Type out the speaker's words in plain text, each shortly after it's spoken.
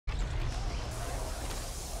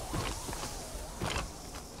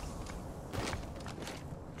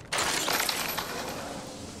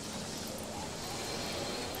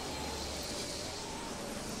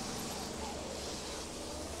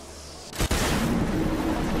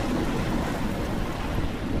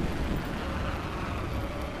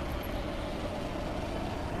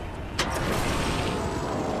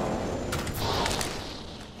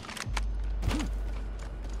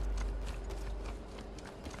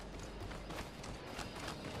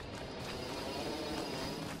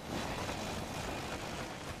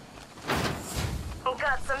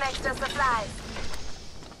extra supplies.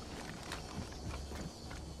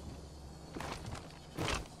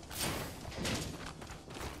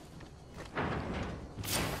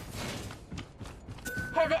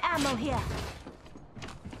 Heavy ammo here.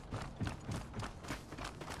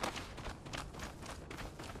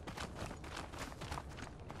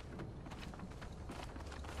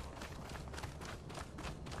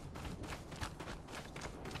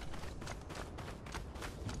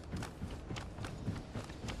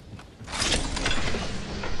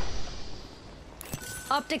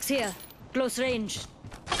 Optics here. Close range.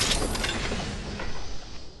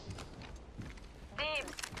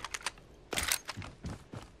 Dibs.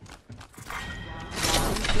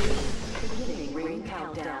 Beginning ring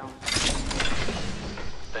countdown.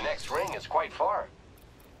 The next ring is quite far.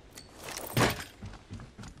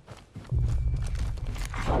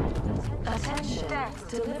 Attention,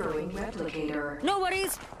 delivering replicator. No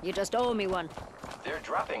worries. You just owe me one. They're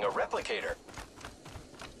dropping a replicator.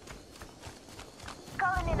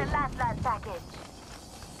 Calling in a last package.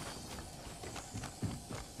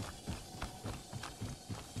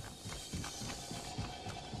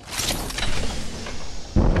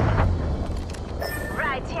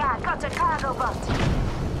 Right here, got a cargo bot.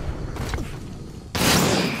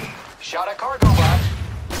 Shot a cargo bot.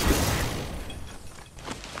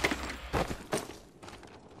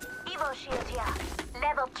 Evo shield here.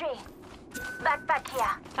 Level 3. Backpack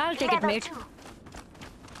here. I'll take it, Level mate. 2.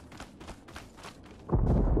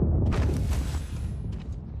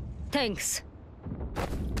 Thanks.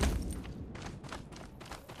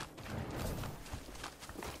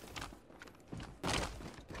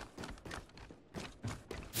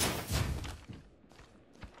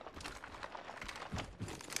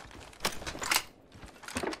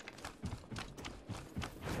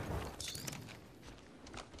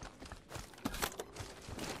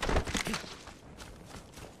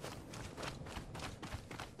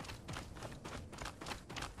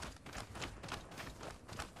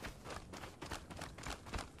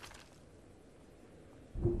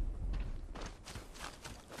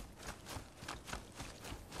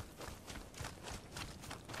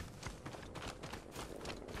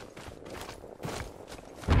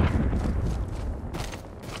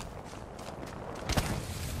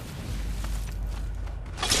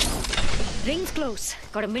 Ring's close.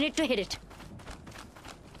 Got a minute to hit it.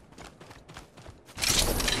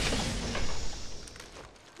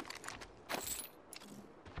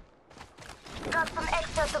 Got some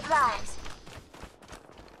extra supplies.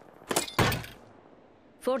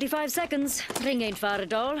 45 seconds. Ring ain't far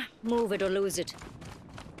at all. Move it or lose it.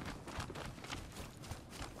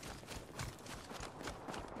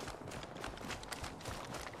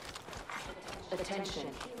 Attention,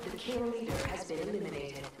 the kill leader has been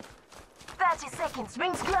eliminated. 30 seconds.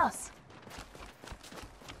 Rings close.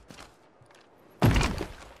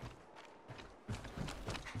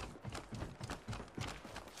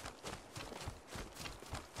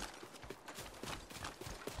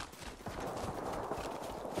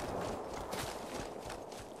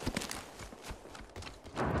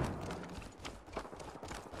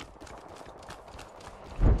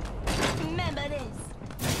 Remember this.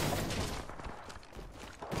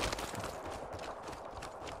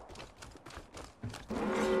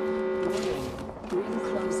 Ring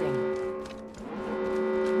closing.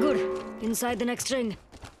 Good. Inside the next ring.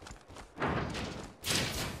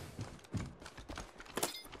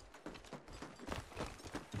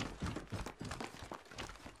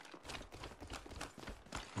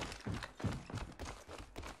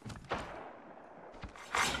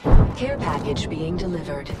 Care package being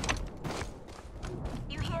delivered.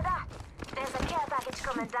 You hear that? There's a care package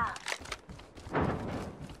coming down.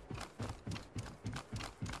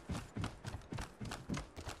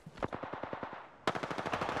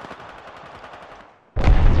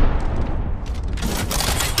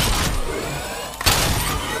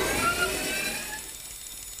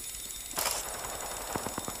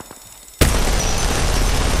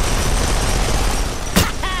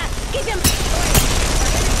 Keep him!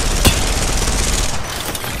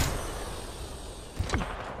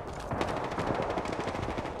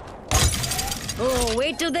 Oh,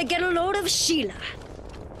 wait till they get a load of Sheila.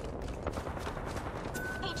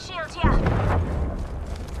 Heat shield here.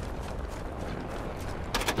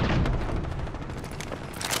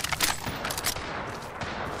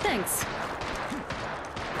 Thanks.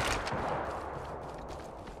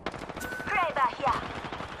 Kraber here.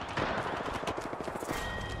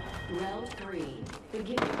 Round 3,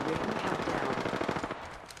 beginning ring countdown.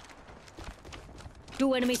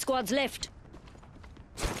 2 enemy squads left.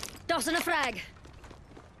 Tossing a frag.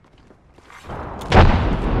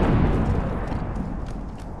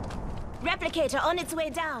 Replicator on its way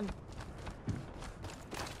down.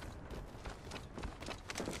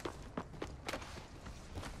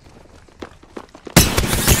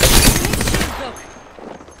 Look.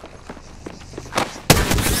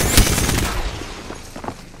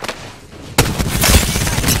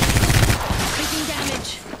 Taking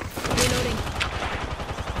damage. Reloading.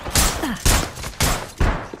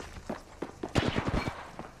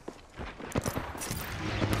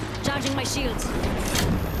 Charging my shields.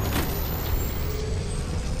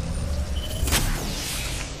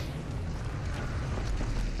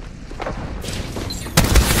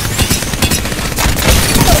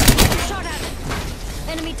 Shot at.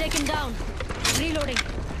 Enemy taken down. Reloading.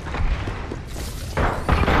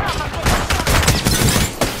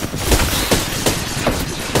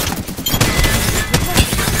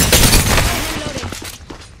 Reloading.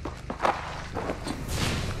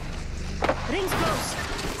 Rings close.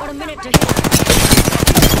 Got a minute to hit.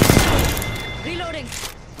 Reloading.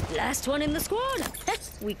 Last one in the squad.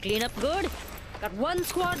 We clean up good. Got one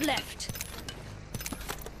squad left.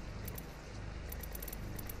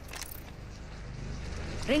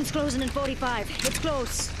 Ring's closing in 45. It's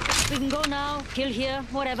close. We can go now, kill here,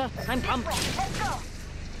 whatever. I'm pumped. Let's go.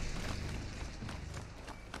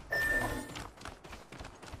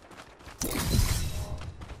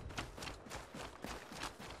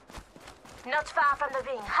 Not far from the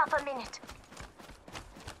ring. Half a minute.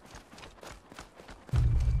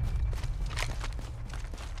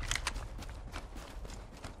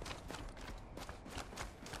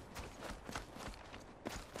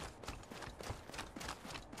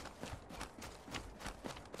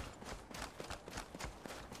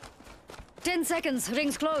 Ten seconds.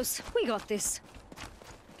 Ring's close. We got this.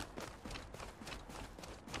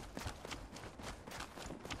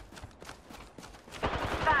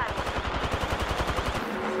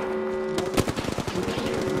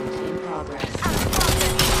 In progress.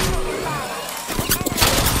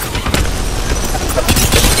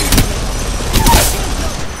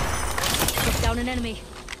 Took down an enemy.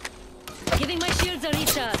 Giving my shields a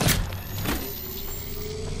recharge.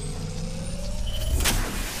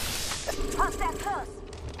 Hostile close.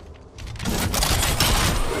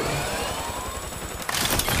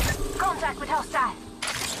 Contact with hostile.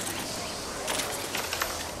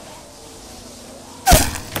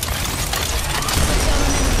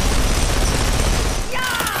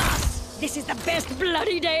 Yes! This is the best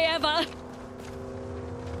bloody day ever!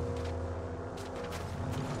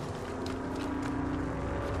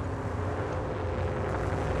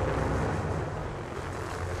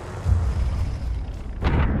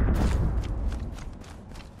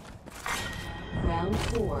 Round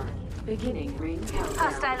 4. Beginning ring countdown.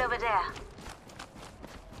 Hostile over there.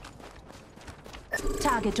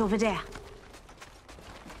 Target over there.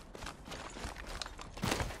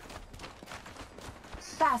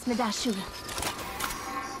 Pass me that shoe.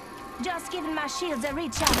 Just giving my shields a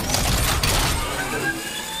recharge.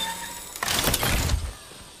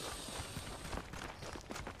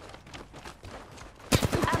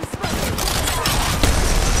 I'm spotted.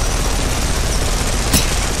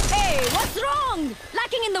 Hey, what's wrong?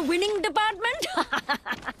 Lacking in the winning department?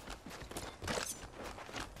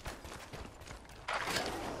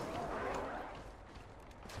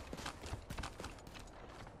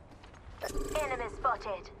 Enemy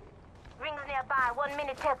spotted. Rings nearby. 1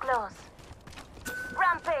 minute till close.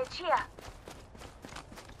 Rampage here.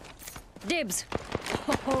 Dibs.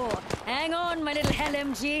 Oh, hang on, my little hell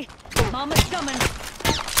MG. Mama's coming.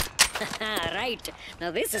 Right.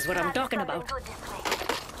 Now this is what I'm talking about. Good this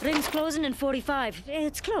way. Ring's closing in 45.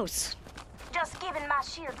 It's close. Just giving my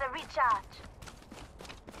shields a recharge.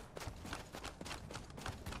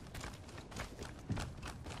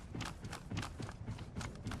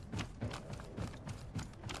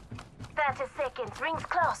 Seconds. Rings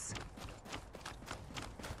close.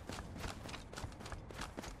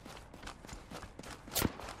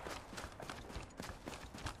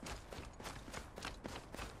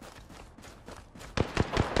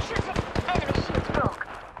 Shoot it. Enemy shields broke.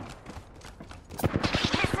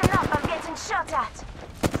 Listen up, I'm getting shot at.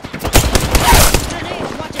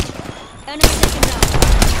 Grenade, watch it. Enemy taken down.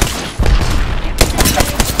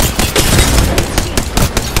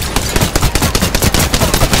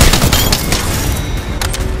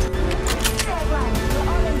 Say one, we're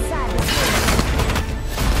all inside the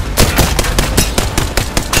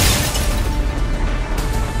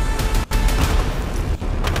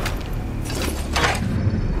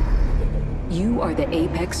ring. You are the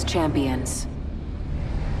Apex Champions.